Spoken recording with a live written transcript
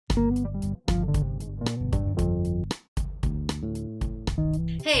Hey,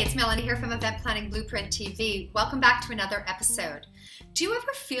 it's Melanie here from Event Planning Blueprint TV. Welcome back to another episode. Do you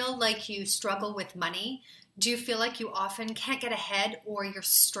ever feel like you struggle with money? Do you feel like you often can't get ahead or you're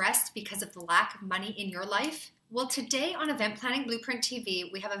stressed because of the lack of money in your life? Well, today on Event Planning Blueprint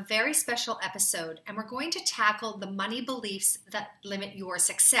TV, we have a very special episode and we're going to tackle the money beliefs that limit your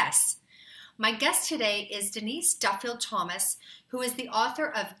success. My guest today is Denise Duffield-Thomas, who is the author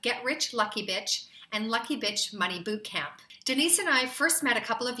of Get Rich Lucky Bitch and Lucky Bitch Money Bootcamp. Denise and I first met a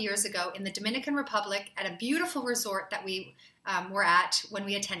couple of years ago in the Dominican Republic at a beautiful resort that we were at when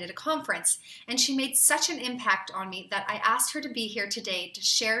we attended a conference. And she made such an impact on me that I asked her to be here today to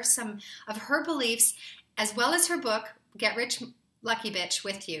share some of her beliefs as well as her book, Get Rich Lucky Bitch,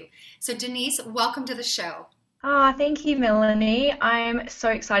 with you. So Denise, welcome to the show. Thank you, Melanie. I'm so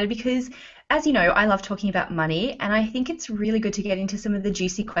excited because, as you know, I love talking about money, and I think it's really good to get into some of the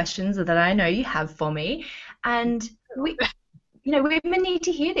juicy questions that I know you have for me. And women need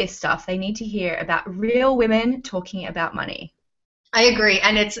to hear this stuff. They need to hear about real women talking about money. I agree,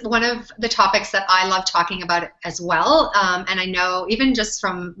 and it's one of the topics that I love talking about as well. And I know even just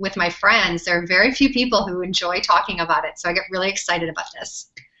with my friends, there are very few people who enjoy talking about it. So I get really excited about this.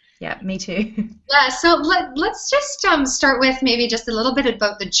 Yeah, me too. Yeah, so let's just start with maybe just a little bit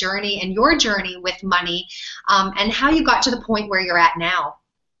about the journey and your journey with money and how you got to the point where you're at now.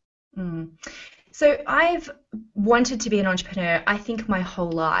 So I've wanted to be an entrepreneur, I think, my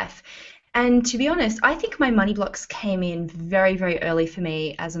whole life. And to be honest, I think my money blocks came in very, very early for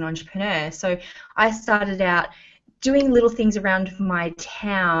me as an entrepreneur. So I started out doing little things around my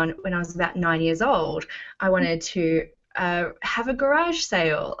town when I was about 9 years old. I wanted to have a garage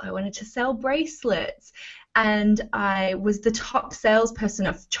sale. I wanted to sell bracelets. And I was the top salesperson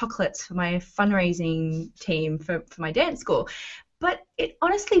of chocolates for my fundraising team for my dance school. But it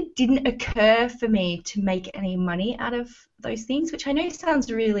honestly didn't occur for me to make any money out of those things, which I know sounds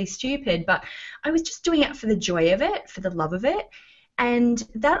really stupid, but I was just doing it for the joy of it, for the love of it. And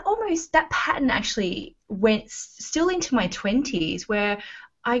that pattern actually went still into my 20s, where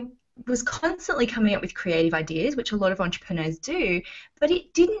I was constantly coming up with creative ideas, which a lot of entrepreneurs do, but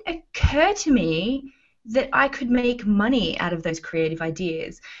it didn't occur to me that I could make money out of those creative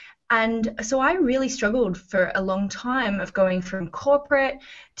ideas. And so I really struggled for a long time of going from corporate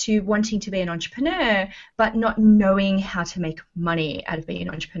to wanting to be an entrepreneur, but not knowing how to make money out of being an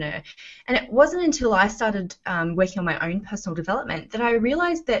entrepreneur. And it wasn't until I started working on my own personal development that I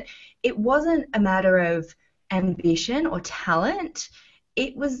realized that it wasn't a matter of ambition or talent.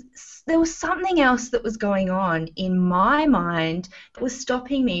 There was something else that was going on in my mind that was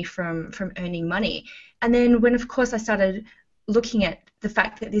stopping me from earning money. And then when, of course, I started looking at the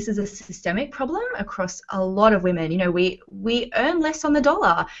fact that this is a systemic problem across a lot of women. You know, we earn less on the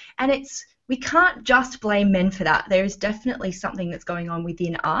dollar, and we can't just blame men for that. There is definitely something that's going on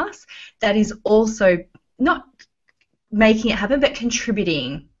within us that is also not making it happen, but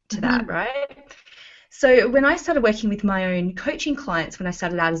contributing to that, right? So when I started working with my own coaching clients, when I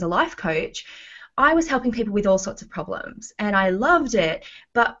started out as a life coach, I was helping people with all sorts of problems, and I loved it,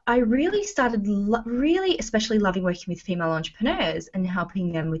 but I really started especially loving working with female entrepreneurs and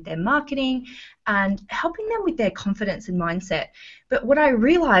helping them with their marketing and helping them with their confidence and mindset. But what I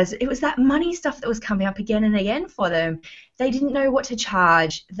realized, it was that money stuff that was coming up again and again for them. They didn't know what to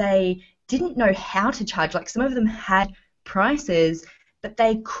charge. They didn't know how to charge. Like, some of them had prices, but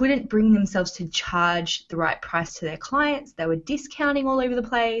they couldn't bring themselves to charge the right price to their clients. They were discounting all over the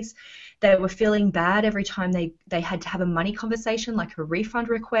place. They were feeling bad every time they had to have a money conversation, like a refund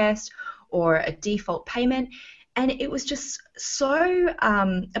request or a default payment. And it was just so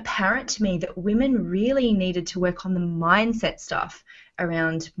apparent to me that women really needed to work on the mindset stuff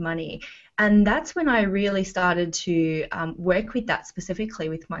around money. And that's when I really started to work with that specifically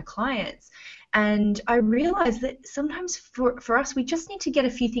with my clients. And I realized that sometimes for us, we just need to get a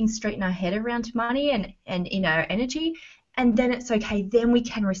few things straight in our head around money and in our energy, and then it's okay. Then we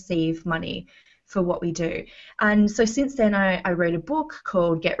can receive money for what we do. And so since then, I wrote a book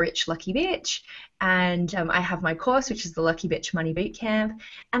called Get Rich Lucky Bitch, and I have my course, which is the Lucky Bitch Money Bootcamp,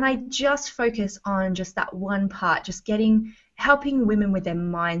 and I just focus on just that one part, just helping women with their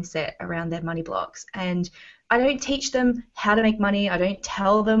mindset around their money blocks. And I don't teach them how to make money. I don't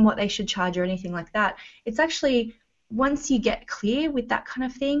tell them what they should charge or anything like that. It's actually, once you get clear with that kind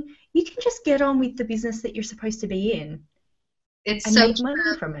of thing, you can just get on with the business that you're supposed to be in. It's and so make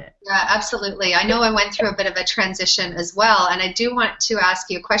money from it. Yeah, absolutely. I know I went through a bit of a transition as well, and I do want to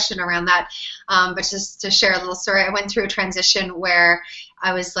ask you a question around that, but just to share a little story. I went through a transition where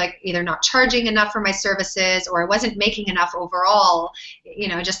I was like either not charging enough for my services, or I wasn't making enough overall,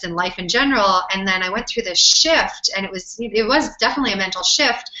 just in life in general. And then I went through this shift, and it was definitely a mental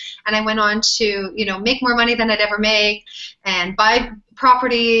shift. And I went on to, make more money than I'd ever make, and buy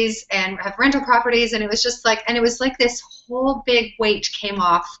properties and have rental properties. And it was just like, this whole big weight came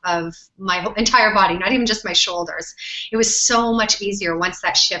off of my entire body, not even just my shoulders. It was so much easier once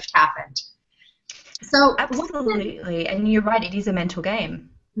that shift happened. So absolutely, and you're right, it is a mental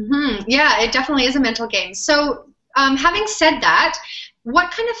game. Mm-hmm. Yeah, it definitely is a mental game. So having said that,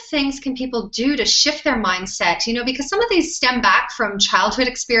 what kind of things can people do to shift their mindset? Because some of these stem back from childhood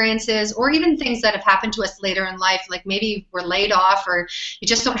experiences, or even things that have happened to us later in life, like maybe we're laid off, or you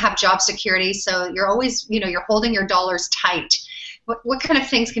just don't have job security, so you're always, you're holding your dollars tight. What kind of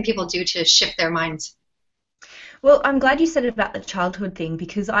things can people do to shift their minds? Well, I'm glad you said it about the childhood thing,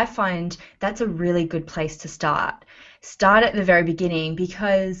 because I find that's a really good place to start. Start at the very beginning,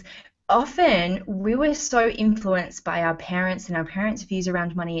 because often we were so influenced by our parents and our parents' views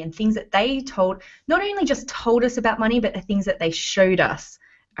around money and things that they not only just told us about money, but the things that they showed us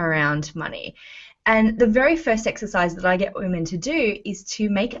around money. And the very first exercise that I get women to do is to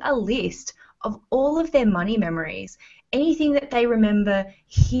make a list of all of their money memories, anything that they remember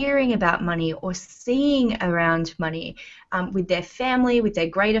hearing about money or seeing around money, with their family, with their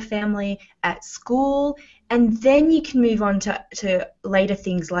greater family, at school, and then you can move on to later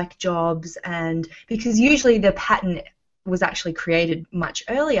things like jobs, and because usually the pattern was actually created much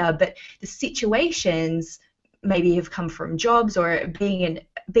earlier, but the situations maybe have come from jobs or being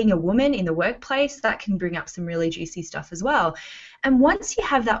a woman in the workplace. That can bring up some really juicy stuff as well. And once you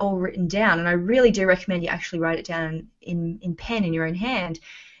have that all written down, and I really do recommend you actually write it down in pen in your own hand,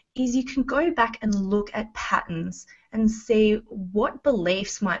 is you can go back and look at patterns and see what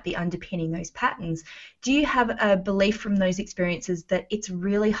beliefs might be underpinning those patterns. Do you have a belief from those experiences that it's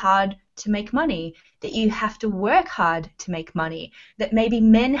really hard to make money, that you have to work hard to make money, that maybe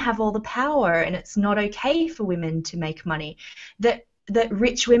men have all the power and it's not okay for women to make money, that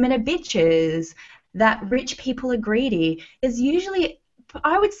rich women are bitches, that rich people are greedy? There's usually,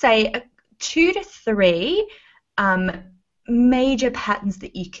 I would say, 2 to 3 major patterns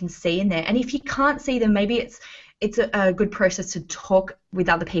that you can see in there. And if you can't see them, maybe it's a good process to talk with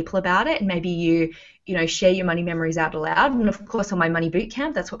other people about it, and maybe you share your money memories out aloud. And of course, on my money boot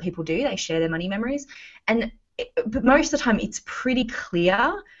camp, that's what people do. They share their money memories, but most of the time it's pretty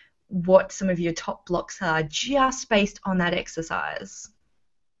clear what some of your top blocks are just based on that exercise.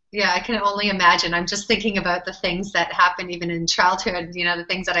 Yeah, I can only imagine. I'm just thinking about the things that happen even in childhood, the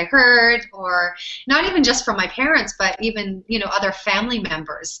things that I heard, or not even just from my parents, but even, other family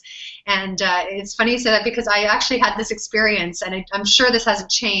members. And it's funny you say that, because I actually had this experience, and I'm sure this hasn't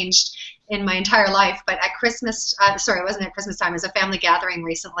changed in my entire life, but at Christmas, it wasn't at Christmas time, it was a family gathering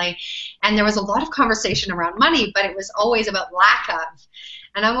recently, and there was a lot of conversation around money, but it was always about lack of.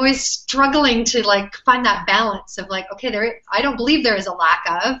 And I'm always struggling to find that balance of okay, I don't believe there is a lack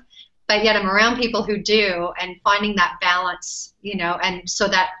of, but yet I'm around people who do, and finding that balance, and so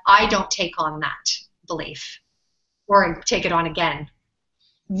that I don't take on that belief or take it on again.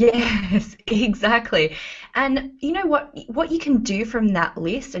 Yes, exactly. And you know what you can do from that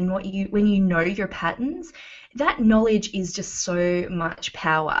list, and when you know your patterns, that knowledge is just so much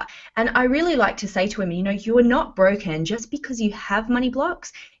power. And I really like to say to women, you are not broken. Just because you have money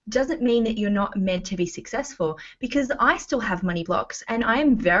blocks doesn't mean that you're not meant to be successful, because I still have money blocks and I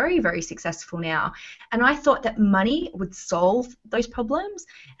am very, very successful now. And I thought that money would solve those problems,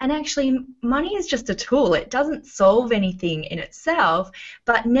 and actually money is just a tool. It doesn't solve anything in itself,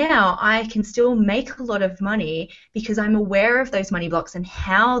 but now I can still make a lot of money because I'm aware of those money blocks and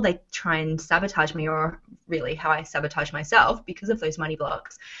how they try and sabotage me, or really how I sabotage myself because of those money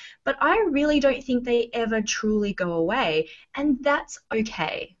blocks. But I really don't think they ever truly go away, and that's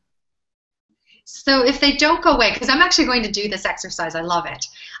okay. So if they don't go away, because I'm actually going to do this exercise, I love it.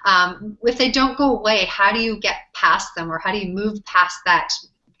 If they don't go away, how do you get past them, or how do you move past that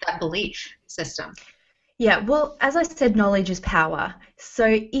belief system? Yeah, well, as I said, knowledge is power. So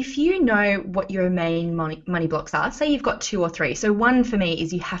if you know what your main money blocks are, say you've got 2 or 3. So one for me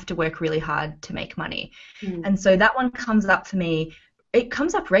is you have to work really hard to make money. And so that one comes up for me. It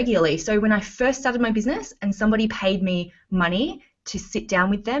comes up regularly. So when I first started my business and somebody paid me money to sit down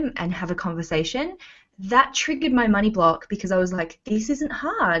with them and have a conversation, that triggered my money block, because I was like, this isn't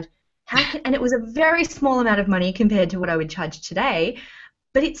hard. And it was a very small amount of money compared to what I would charge today,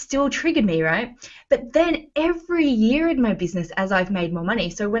 but it still triggered me, right? But then every year in my business, as I've made more money,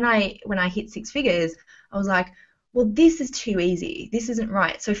 so when I hit 6 figures, I was like, well, this is too easy. This isn't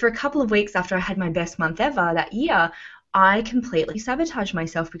right. So for a couple of weeks after I had my best month ever that year, I completely sabotaged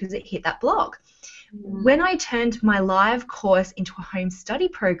myself because it hit that block. Mm. When I turned my live course into a home study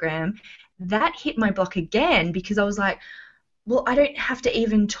program, that hit my block again because I was like, well, I don't have to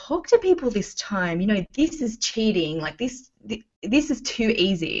even talk to people this time. This is cheating. Like this is too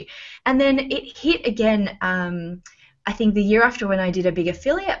easy. And then it hit again. I think the year after when I did a big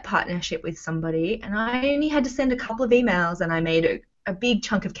affiliate partnership with somebody, and I only had to send a couple of emails, and I made a big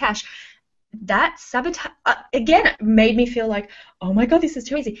chunk of cash. That sabotage again made me feel like, oh my god, this is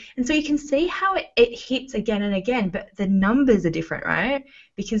too easy. And so you can see how it hits again and again, but the numbers are different, right?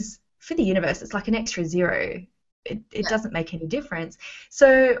 Because for the universe, it's like an extra zero. It doesn't make any difference.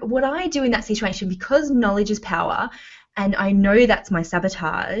 So what I do in that situation, because knowledge is power, and I know that's my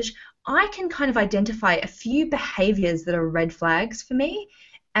sabotage, I can kind of identify a few behaviors that are red flags for me,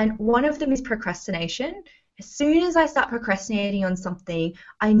 and one of them is procrastination. As soon as I start procrastinating on something,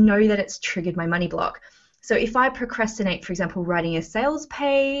 I know that it's triggered my money block. So if I procrastinate, for example, writing a sales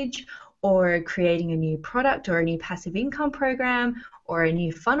page or creating a new product or a new passive income program or a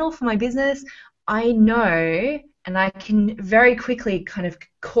new funnel for my business, I know, and I can very quickly kind of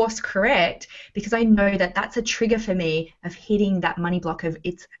course correct because I know that that's a trigger for me of hitting that money block of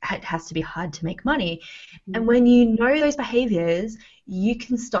it has to be hard to make money. Mm-hmm. And when you know those behaviors, you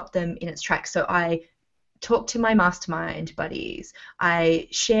can stop them in its tracks. So I talk to my mastermind buddies. I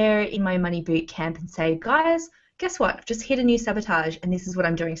share in my money boot camp and say, guys, guess what? I've just hit a new sabotage and this is what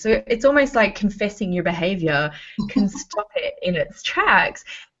I'm doing. So it's almost like confessing your behavior can stop it in its tracks.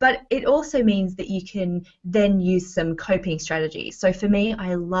 But it also means that you can then use some coping strategies. So for me,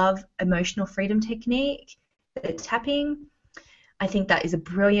 I love emotional freedom technique, the tapping. I think that is a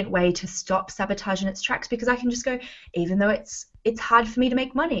brilliant way to stop sabotage in its tracks because I can just go, even though it's hard for me to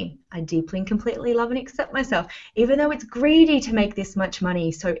make money, I deeply and completely love and accept myself, even though it's greedy to make this much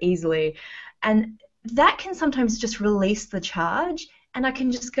money so easily. And that can sometimes just release the charge, and I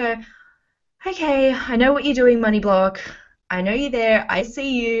can just go, okay, I know what you're doing, money block. I know you're there. I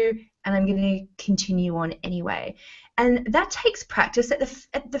see you, and I'm going to continue on anyway. And that takes practice. At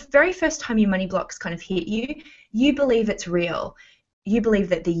the very first time your money blocks kind of hit you, you believe it's real. You believe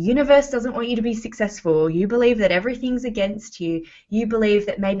that the universe doesn't want you to be successful. You believe that everything's against you. You believe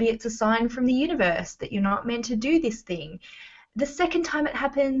that maybe it's a sign from the universe that you're not meant to do this thing. The second time it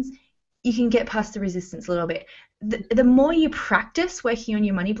happens, you can get past the resistance a little bit. The more you practice working on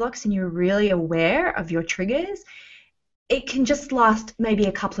your money blocks and you're really aware of your triggers, it can just last maybe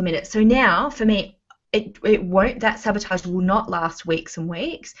a couple of minutes. So now, for me, it won't, that sabotage will not last weeks and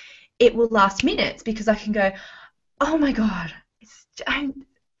weeks. It will last minutes because I can go, oh my God,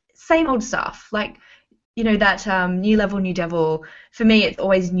 same old stuff. Like, that new level, new devil. For me, it's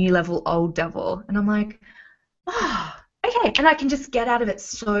always new level, old devil. And I'm like, oh, okay. And I can just get out of it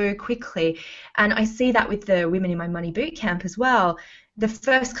so quickly. And I see that with the women in my money boot camp as well. The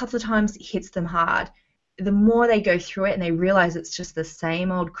first couple of times it hits them hard. The more they go through it and they realize it's just the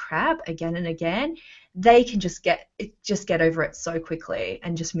same old crap again and again, they can just get over it so quickly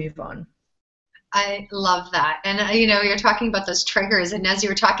and just move on. I love that. And, you're talking about those triggers, and as you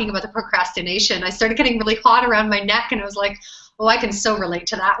were talking about the procrastination, I started getting really hot around my neck, and I was like, oh, I can so relate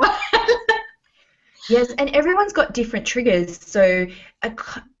to that one. Yes, and everyone's got different triggers. So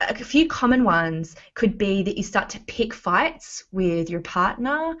a few common ones could be that you start to pick fights with your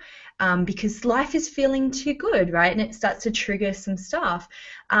partner because life is feeling too good, right? And it starts to trigger some stuff.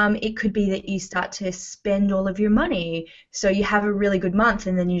 It could be that you start to spend all of your money. So you have a really good month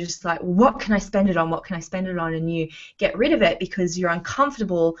and then you're just like, well, what can I spend it on? What can I spend it on? And you get rid of it because you're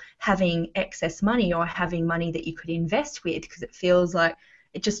uncomfortable having excess money or having money that you could invest with because it feels like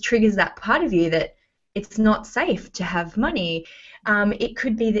it just triggers that part of you that it's not safe to have money. It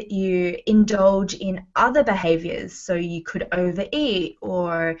could be that you indulge in other behaviors, so you could overeat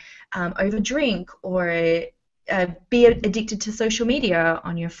or overdrink or be addicted to social media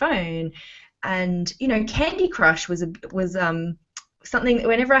on your phone. And Candy Crush was something that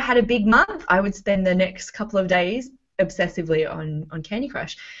whenever I had a big month, I would spend the next couple of days obsessively on Candy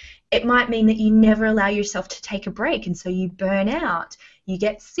Crush. It might mean that you never allow yourself to take a break, and so you burn out, you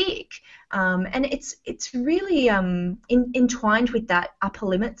get sick, and it's really entwined with that upper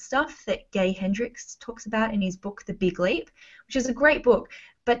limit stuff that Gay Hendricks talks about in his book, The Big Leap, which is a great book.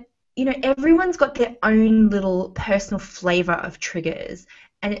 But everyone's got their own little personal flavor of triggers,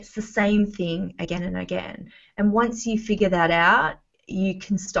 and it's the same thing again and again. And once you figure that out, you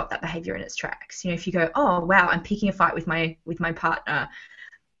can stop that behavior in its tracks. If you go, oh wow, I'm picking a fight with my partner.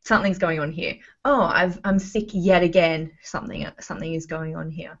 Something's going on here. Oh, I'm sick yet again. Something is going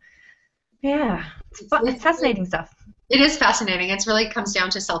on here. Yeah, It's, it's it's fascinating stuff. It is fascinating. It really comes down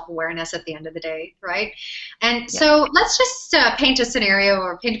to self-awareness at the end of the day, right? And Yep. so let's just paint a scenario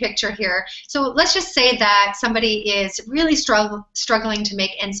or paint a picture here. So let's just say that somebody is really struggling to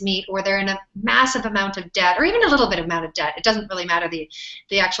make ends meet, or they're in a massive amount of debt, or even a little bit of amount of debt. It doesn't really matter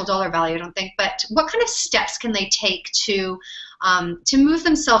the actual dollar value, I don't think. But what kind of steps can they take to move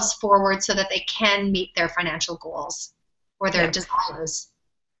themselves forward so that they can meet their financial goals or their Yep. desires?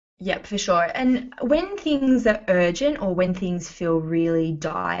 Yep, for sure. And when things are urgent or when things feel really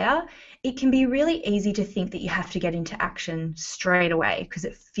dire, it can be really easy to think that you have to get into action straight away because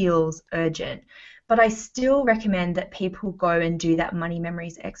it feels urgent. But I still recommend that people go and do that money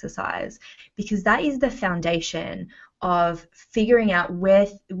memories exercise because that is the foundation of figuring out where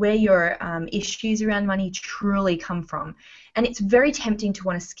your issues around money truly come from. And it's very tempting to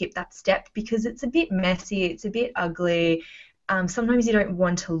want to skip that step because it's a bit messy, it's a bit ugly. Sometimes you don't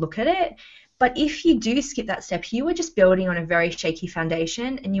want to look at it, but if you do skip that step, you are just building on a very shaky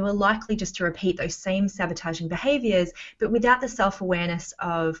foundation and you are likely just to repeat those same sabotaging behaviors, but without the self-awareness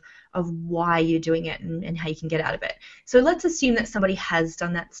of why you're doing it and how you can get out of it. So let's assume that somebody has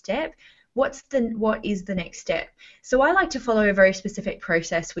done that step. What is the next step? So I like to follow a very specific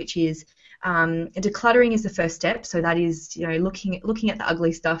process, which is decluttering is the first step. So that is, looking at the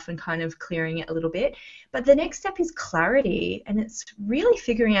ugly stuff and kind of clearing it a little bit. But the next step is clarity, and it's really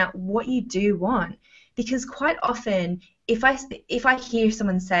figuring out what you do want. Because quite often, if I hear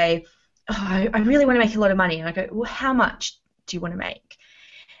someone say, "Oh, I really want to make a lot of money," and I go, "Well, how much do you want to make?"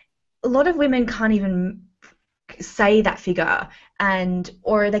 A lot of women can't even say that figure,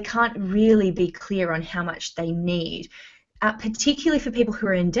 or they can't really be clear on how much they need. Particularly for people who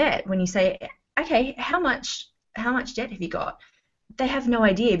are in debt, when you say, "Okay, how much debt have you got?" They have no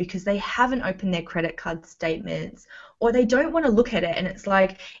idea because they haven't opened their credit card statements, or they don't want to look at it, and it's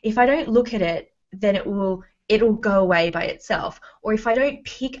like, if I don't look at it, then it'll go away by itself, or if I don't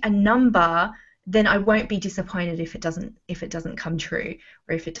pick a number, then I won't be disappointed if it doesn't come true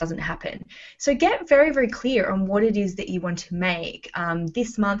or if it doesn't happen. So get very, very clear on what it is that you want to make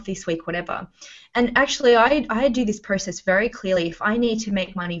this month, this week, whatever. And actually, I do this process very clearly. If I need to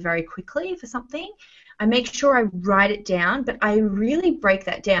make money very quickly for something, I make sure I write it down, but I really break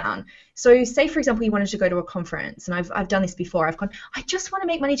that down. So say, for example, you wanted to go to a conference, and I've done this before. I've gone, I just want to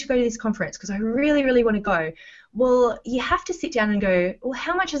make money to go to this conference because I really, really want to go. Well, you have to sit down and go, well,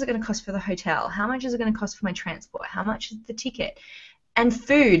 how much is it going to cost for the hotel? How much is it going to cost for my transport? How much is the ticket? And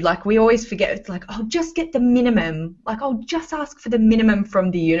food, like we always forget, it's like, I'll just get the minimum. Like I'll just ask for the minimum from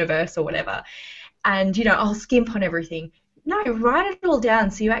the universe or whatever. And, I'll skimp on everything. No, write it all down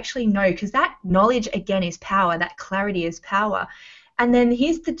so you actually know, because that knowledge, again, is power. That clarity is power. And then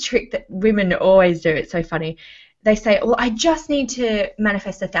here's the trick that women always do. It's so funny. They say, well, I just need to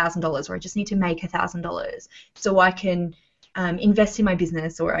manifest $1,000, or I just need to make $1,000 so I can invest in my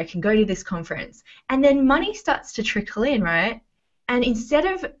business, or I can go to this conference. And then money starts to trickle in, right? And instead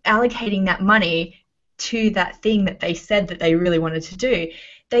of allocating that money to that thing that they said that they really wanted to do,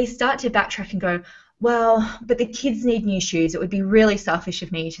 they start to backtrack and go, well, but the kids need new shoes. It would be really selfish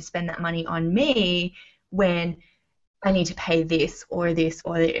of me to spend that money on me when I need to pay this or this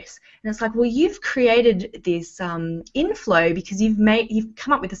or this. And it's like, well, you've created this inflow because you've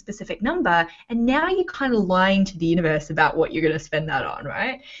come up with a specific number, and now you're kind of lying to the universe about what you're going to spend that on,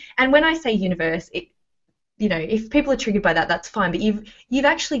 right? And when I say universe, if people are triggered by that, that's fine. But you've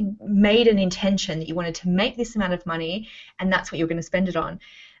actually made an intention that you wanted to make this amount of money, and that's what you're going to spend it on.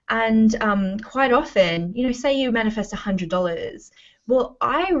 And quite often, say you manifest $100. Well,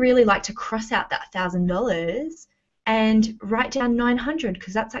 I really like to cross out that $1,000 and write down 900,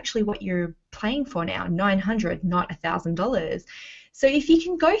 because that's actually what you're playing for now, 900, not $1,000. So if you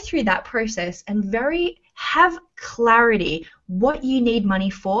can go through that process and have clarity what you need money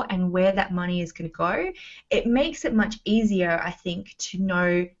for and where that money is going to go, it makes it much easier, I think, to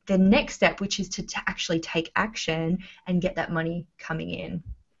know the next step, which is to actually take action and get that money coming in.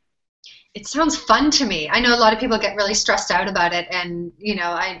 It sounds fun to me. I know a lot of people get really stressed out about it, and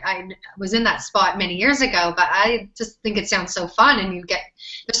I was in that spot many years ago, but I just think it sounds so fun, and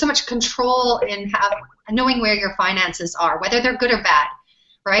there's so much control in knowing where your finances are, whether they're good or bad,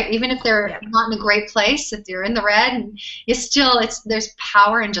 right? Even if they're not in a great place, if you're in the red, there's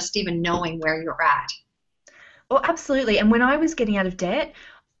power in just even knowing where you're at. Well, absolutely. And when I was getting out of debt,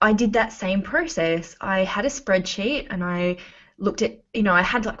 I did that same process. I had a spreadsheet and I looked at, I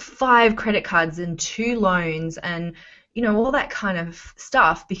had like 5 credit cards and 2 loans and, all that kind of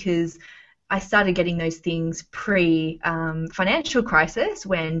stuff, because I started getting those things pre-financial crisis,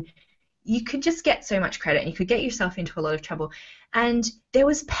 when you could just get so much credit and you could get yourself into a lot of trouble. And there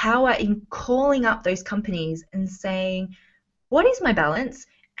was power in calling up those companies and saying, what is my balance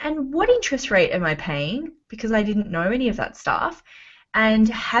and what interest rate am I paying? Because I didn't know any of that stuff. And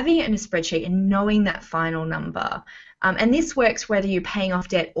having it in a spreadsheet and knowing that final number. And this works whether you're paying off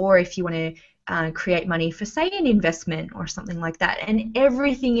debt or if you want to create money for, say, an investment or something like that, and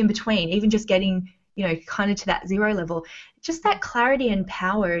everything in between, even just getting, kind of to that zero level, just that clarity and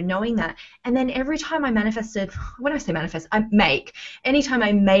power, knowing that. And then every time I manifested, when I say manifest, anytime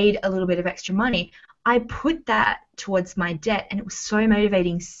I made a little bit of extra money, I put that towards my debt, and it was so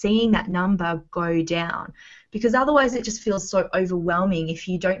motivating seeing that number go down, because otherwise it just feels so overwhelming if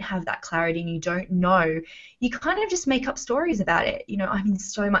you don't have that clarity and you don't know. You kind of just make up stories about it. I'm in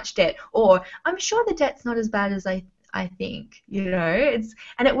so much debt, or I'm sure the debt's not as bad as I think.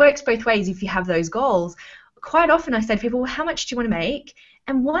 And it works both ways if you have those goals. Quite often I say to people, well, how much do you want to make?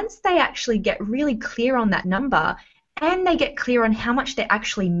 And once they actually get really clear on that number and they get clear on how much they're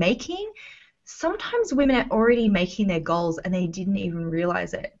actually making, sometimes women are already making their goals and they didn't even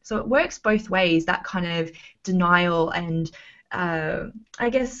realize it. So it works both ways, that kind of denial and I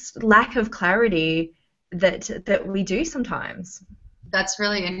guess lack of clarity that we do sometimes. That's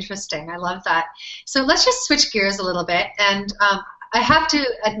really interesting. I love that. So let's just switch gears a little bit. And I have to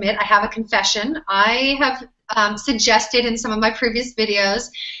admit, I have a confession. I have suggested in some of my previous videos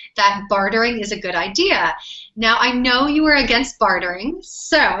that bartering is a good idea. Now, I know you are against bartering,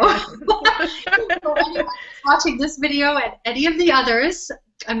 so for anyone watching this video and any of the others,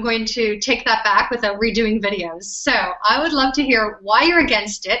 I'm going to take that back without redoing videos. So I would love to hear why you're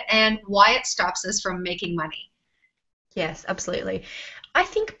against it and why it stops us from making money. Yes, absolutely. I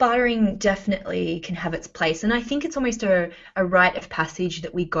think bartering definitely can have its place, and I think it's almost a rite of passage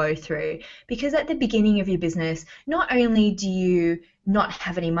that we go through, because at the beginning of your business, not only do you not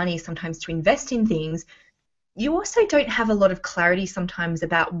have any money sometimes to invest in things, you also don't have a lot of clarity sometimes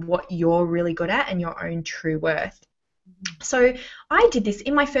about what you're really good at and your own true worth. So I did this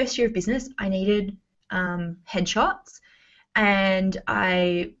in my first year of business. I needed headshots, and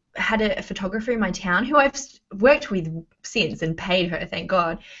I had a photographer in my town who I've worked with since and paid her, thank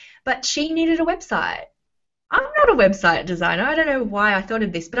God, but she needed a website. I'm not a website designer. I don't know why I thought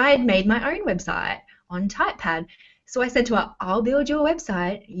of this, but I had made my own website on Typepad. So I said to her, I'll build your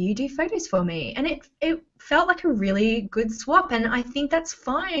website, you do photos for me. And it felt like a really good swap, and I think that's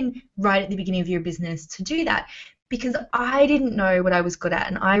fine right at the beginning of your business to do that, because I didn't know what I was good at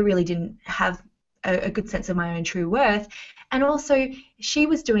and I really didn't have a good sense of my own true worth. And also, she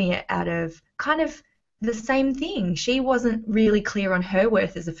was doing it out of kind of the same thing. She wasn't really clear on her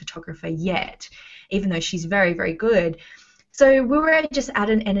worth as a photographer yet, even though she's very, very good. So we were just at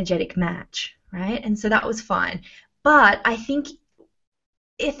an energetic match, right? And so that was fine. But I think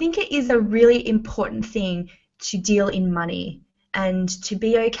it is a really important thing to deal in money and to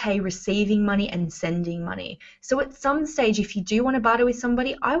be okay receiving money and sending money. So at some stage, if you do want to barter with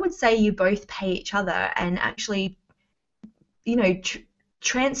somebody, I would say you both pay each other and actually,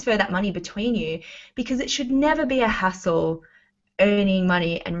 transfer that money between you, because it should never be a hassle earning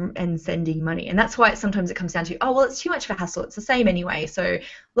money and sending money. And that's why sometimes it comes down to, oh, well, it's too much of a hassle. It's the same anyway, so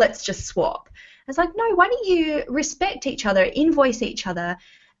let's just swap. It's like, no, why don't you respect each other, invoice each other,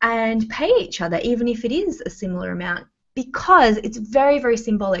 and pay each other, even if it is a similar amount, because it's very, very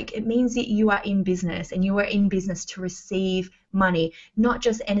symbolic. It means that you are in business, and you are in business to receive money, not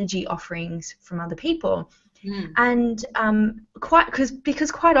just energy offerings from other people. Mm. And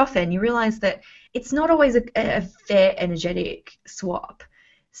because quite often you realize that it's not always a fair energetic swap.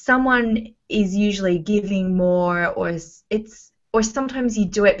 Someone is usually giving more, or sometimes you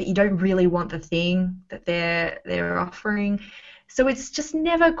do it but you don't really want the thing that they're offering. So it's just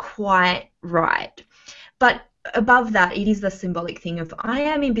never quite right. But above that, it is the symbolic thing of, I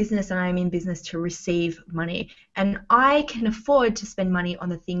am in business and I am in business to receive money, and I can afford to spend money on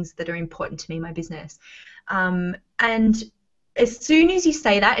the things that are important to me in my business. And as soon as you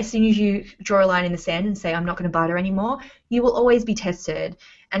say that, as soon as you draw a line in the sand and say, I'm not going to barter anymore, you will always be tested,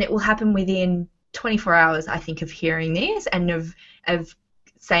 and it will happen within 24 hours, I think, of hearing this and of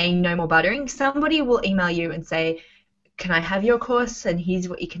saying no more bartering. Somebody will email you and say, can I have your course and here's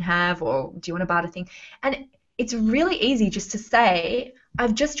what you can have, or do you want a barter thing? And it's really easy just to say,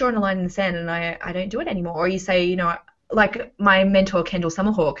 I've just drawn a line in the sand and I don't do it anymore. Or you say, like my mentor, Kendall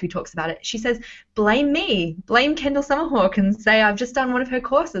Summerhawk, who talks about it, she says, blame me, blame Kendall Summerhawk, and say I've just done one of her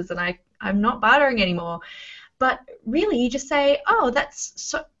courses and I'm not bartering anymore. But really, you just say, oh,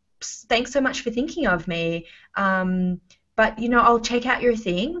 thanks so much for thinking of me, but I'll check out your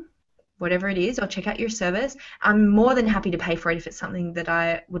thing. whatever it is, or check out your service. I'm more than happy to pay for it if it's something that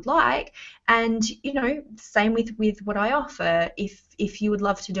I would like. And, you know, same with what I offer. If you would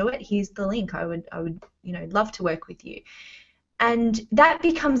love to do it, here's the link. I would, you know, love to work with you. And that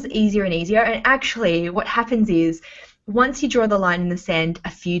becomes easier and easier. And actually what happens is once you draw the line in the sand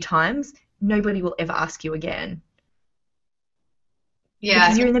a few times, nobody will ever ask you again. Yeah.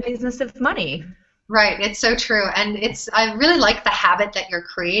 Because you're in the business of money. Right, it's so true, and I really like the habit that you're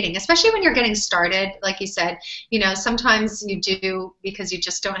creating, especially when you're getting started. Like you said, you know, sometimes you do because you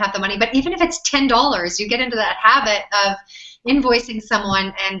just don't have the money, but even if it's $10, you get into that habit of invoicing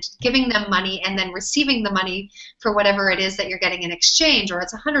someone and giving them money and then receiving the money for whatever it is that you're getting in exchange, or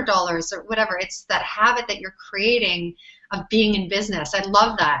it's $100 or whatever. It's that habit that you're creating of being in business. I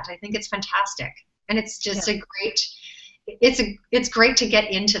love that. I think it's fantastic, and it's just it's great to get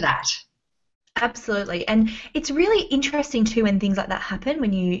into that. Absolutely. And it's really interesting too when things like that happen,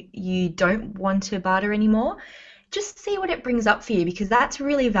 when you don't want to barter anymore. Just see what it brings up for you, because that's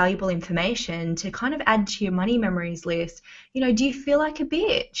really valuable information to kind of add to your money memories list. You know, do you feel like a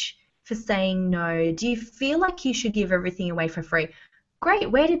bitch for saying no? Do you feel like you should give everything away for free? Great.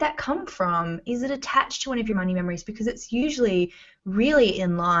 Where did that come from? Is it attached to one of your money memories? Because it's usually really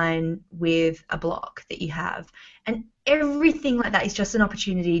in line with a block that you have. And everything like that is just an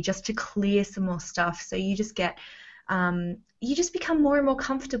opportunity just to clear some more stuff. So you just get, you just become more and more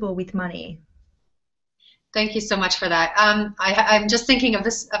comfortable with money. Thank you so much for that. I'm just thinking of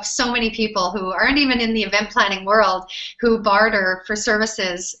so many people who aren't even in the event planning world who barter for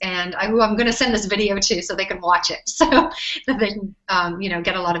services, and who I'm going to send this video to so they can watch it, so that they can you know,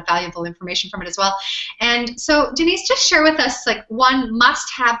 get a lot of valuable information from it as well. And so, Denise, just share with us like one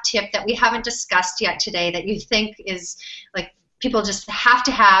must-have tip that we haven't discussed yet today that you think is like people just have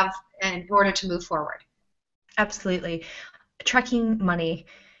to have in order to move forward. Absolutely. Tracking money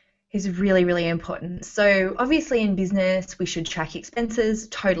is really, really important. So obviously in business, we should track expenses.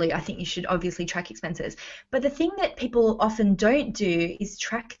 Totally, I think you should obviously track expenses. But the thing that people often don't do is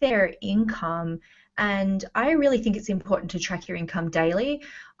track their income. And I really think it's important to track your income daily.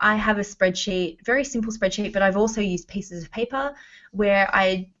 I have a spreadsheet, very simple spreadsheet, but I've also used pieces of paper where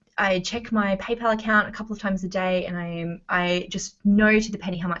I check my PayPal account a couple of times a day, and I just know to the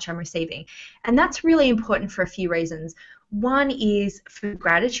penny how much I'm receiving. And that's really important for a few reasons. One is for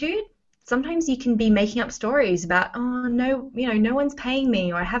gratitude. Sometimes you can be making up stories about, oh, no, you know, no one's paying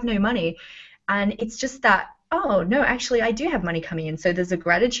me, or I have no money. And it's just that, oh, no, actually, I do have money coming in. So there's a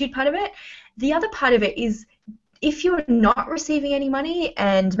gratitude part of it. The other part of it is if you're not receiving any money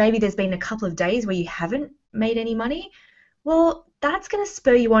and maybe there's been a couple of days where you haven't made any money, well, that's going to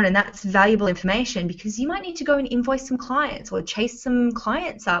spur you on, and that's valuable information, because you might need to go and invoice some clients or chase some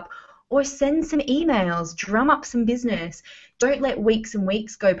clients up, or send some emails, drum up some business. Don't let weeks and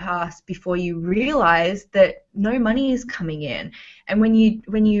weeks go past before you realize that no money is coming in. And when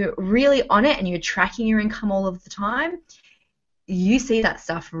you're really on it and you're tracking your income all of the time, you see that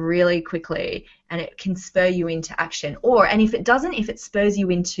stuff really quickly, and it can spur you into action. And if it doesn't, if it spurs you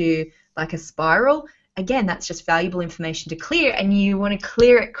into like a spiral, again, that's just valuable information to clear, and you want to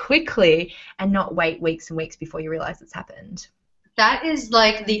clear it quickly and not wait weeks and weeks before you realize it's happened. That is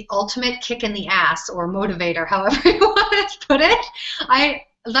like the ultimate kick in the ass, or motivator, however you want to put it.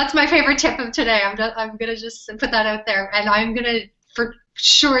 That's my favorite tip of today. I'm gonna just put that out there, and I'm gonna for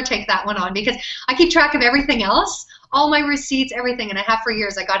sure take that one on, because I keep track of everything else, all my receipts, everything, and I have for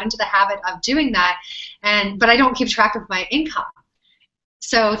years. I got into the habit of doing that, but I don't keep track of my income.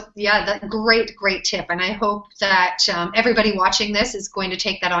 So yeah, that's great tip, and I hope that everybody watching this is going to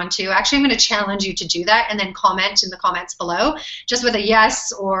take that on too. Actually, I'm going to challenge you to do that, and then comment in the comments below, just with a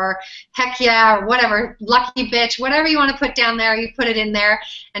yes or heck yeah or whatever, lucky bitch, whatever you want to put down there. You put it in there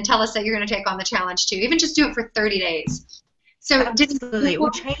and tell us that you're going to take on the challenge too. Even just do it for 30 days. So absolutely, it will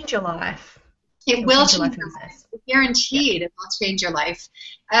change your life. It will change your life. Guaranteed, it will change your life.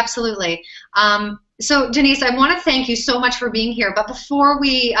 Absolutely. So, Denise, I want to thank you so much for being here. But before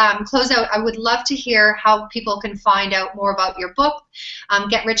we close out, I would love to hear how people can find out more about your book,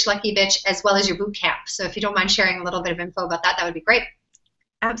 Get Rich Lucky Bitch, as well as your boot camp. So if you don't mind sharing a little bit of info about that, that would be great.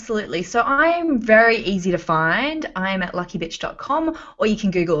 Absolutely. So I'm very easy to find. I'm at luckybitch.com, or you can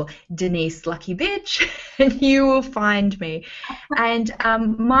Google Denise Lucky Bitch and you will find me. And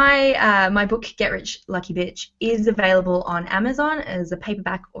my book, Get Rich Lucky Bitch, is available on Amazon as a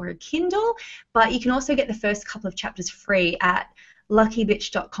paperback or a Kindle, but you can also get the first couple of chapters free at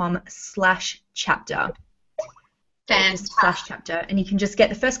luckybitch.com/chapter. Fantastic. And you can just get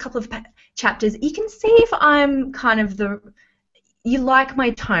the first couple of chapters. You can see if I'm kind of you like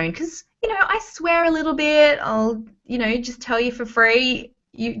my tone, because, you know, I swear a little bit. I'll, you know, just tell you for free.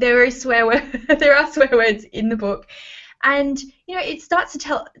 there is there are swear words in the book, and it starts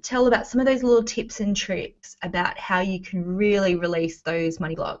to tell about some of those little tips and tricks about how you can really release those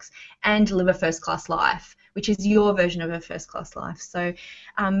money blocks and live a first class life, which is your version of a first class life. So,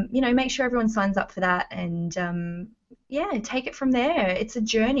 make sure everyone signs up for that, and take it from there. It's a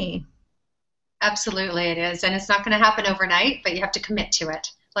journey. Absolutely, it is, and it's not going to happen overnight, but you have to commit to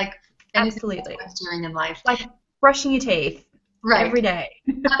it. Like absolutely, doing in life, like brushing your teeth. Right. Every day.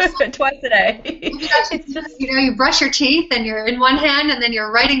 Twice a day. It's just, you brush your teeth and you're in one hand and then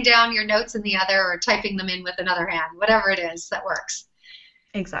you're writing down your notes in the other or typing them in with another hand, whatever it is that works.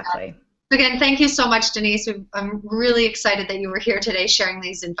 Exactly. Again, thank you so much, Denise. I'm really excited that you were here today sharing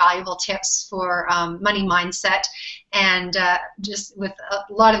these invaluable tips for money mindset, and just with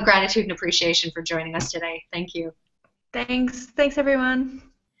a lot of gratitude and appreciation for joining us today. Thank you. Thanks. Thanks, everyone.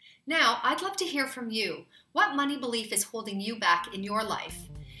 Now, I'd love to hear from you. What money belief is holding you back in your life?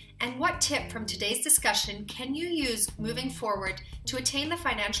 And what tip from today's discussion can you use moving forward to attain the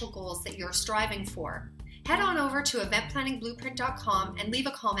financial goals that you're striving for? Head on over to EventPlanningBlueprint.com and leave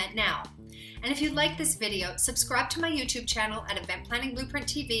a comment now. And if you like this video, subscribe to my YouTube channel at EventPlanning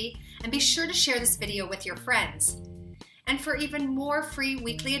BlueprintTV, and be sure to share this video with your friends. And for even more free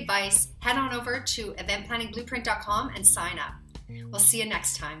weekly advice, head on over to EventPlanningBlueprint.com and sign up. We'll see you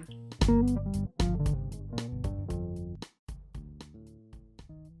next time.